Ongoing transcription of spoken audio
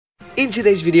In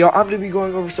today's video, I'm going to be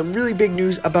going over some really big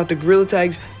news about the Gorilla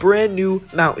Tag's brand new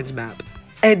Mountains map.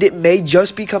 And it may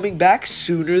just be coming back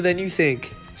sooner than you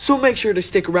think. So make sure to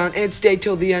stick around and stay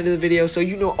till the end of the video so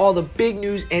you know all the big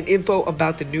news and info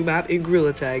about the new map in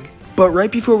Gorilla Tag. But right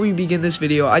before we begin this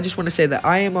video, I just want to say that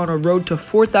I am on a road to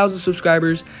 4,000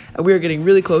 subscribers and we are getting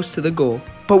really close to the goal.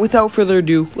 But without further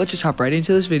ado, let's just hop right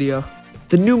into this video.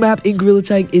 The new map in Gorilla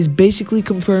Tag is basically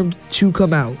confirmed to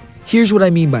come out. Here's what I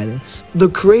mean by this. The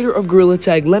creator of Gorilla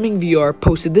Tag, rakzvr,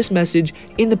 posted this message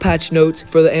in the patch notes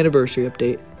for the anniversary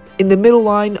update. In the middle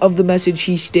line of the message,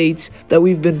 he states that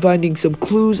we've been finding some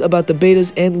clues about the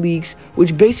betas and leaks,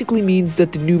 which basically means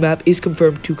that the new map is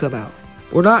confirmed to come out.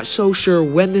 We're not so sure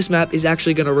when this map is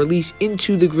actually going to release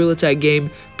into the Gorilla Tag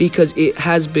game because it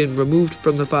has been removed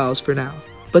from the files for now.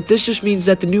 But this just means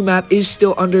that the new map is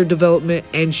still under development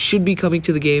and should be coming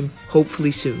to the game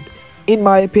hopefully soon. In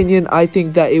my opinion, I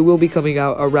think that it will be coming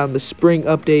out around the spring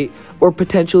update or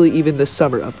potentially even the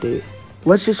summer update.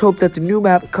 Let's just hope that the new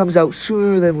map comes out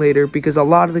sooner than later because a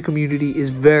lot of the community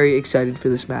is very excited for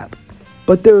this map.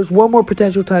 But there is one more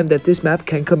potential time that this map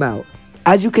can come out.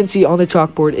 As you can see on the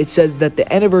chalkboard, it says that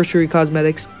the anniversary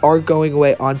cosmetics are going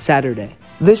away on Saturday.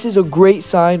 This is a great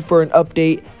sign for an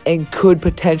update and could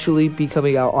potentially be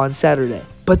coming out on Saturday.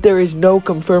 But there is no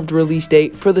confirmed release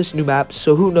date for this new map,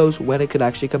 so who knows when it could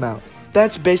actually come out.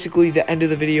 That's basically the end of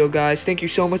the video, guys. Thank you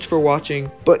so much for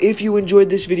watching. But if you enjoyed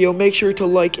this video, make sure to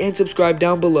like and subscribe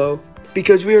down below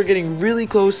because we are getting really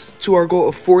close to our goal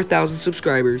of 4,000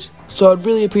 subscribers. So I'd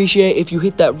really appreciate if you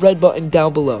hit that red button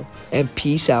down below. And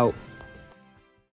peace out.